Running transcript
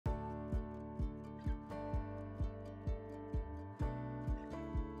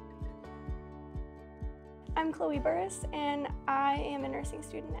I'm Cloey and I am a nursing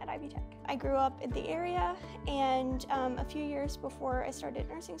student at Ivy Tech. I grew up in the area, and a few years before I started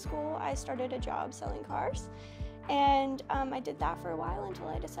nursing school, I started a job selling cars. And I did that for a while until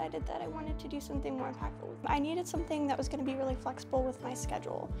I decided that I wanted to do something more impactful. I needed something that was going to be really flexible with my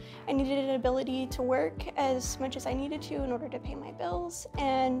schedule. I needed an ability to work as much as I needed to in order to pay my bills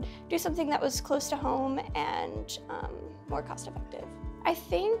and do something that was close to home and more cost effective. I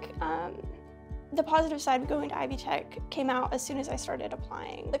think the positive side of going to Ivy Tech came out as soon as I started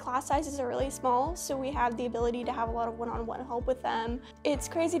applying. The class sizes are really small, so we have the ability to have a lot of one-on-one help with them. It's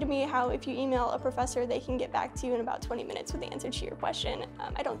crazy to me how if you email a professor, they can get back to you in about 20 minutes with the answer to your question.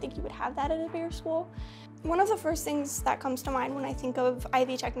 I don't think you would have that at a bigger school. One of the first things that comes to mind when I think of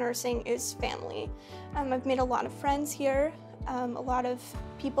Ivy Tech nursing is family. I've made a lot of friends here. A lot of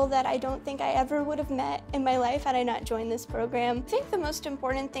people that I don't think I ever would have met in my life had I not joined this program. I think the most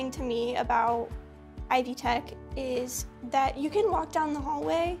important thing to me about Ivy Tech is that you can walk down the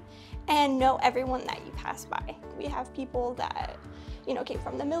hallway and know everyone that you pass by. We have people that came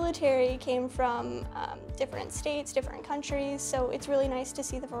from the military, came from different states, different countries, so it's really nice to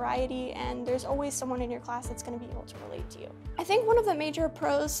see the variety, and there's always someone in your class that's going to be able to relate to you. I think one of the major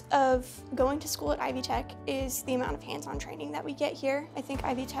pros of going to school at Ivy Tech is the amount of hands-on training that we get here. I think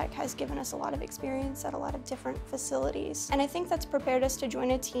Ivy Tech has given us a lot of experience at a lot of different facilities, and I think that's prepared us to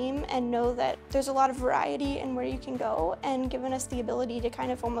join a team and know that there's a lot of variety in where you can go, and given us the ability to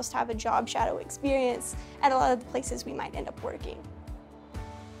kind of almost have a job shadow experience at a lot of the places we might end up working.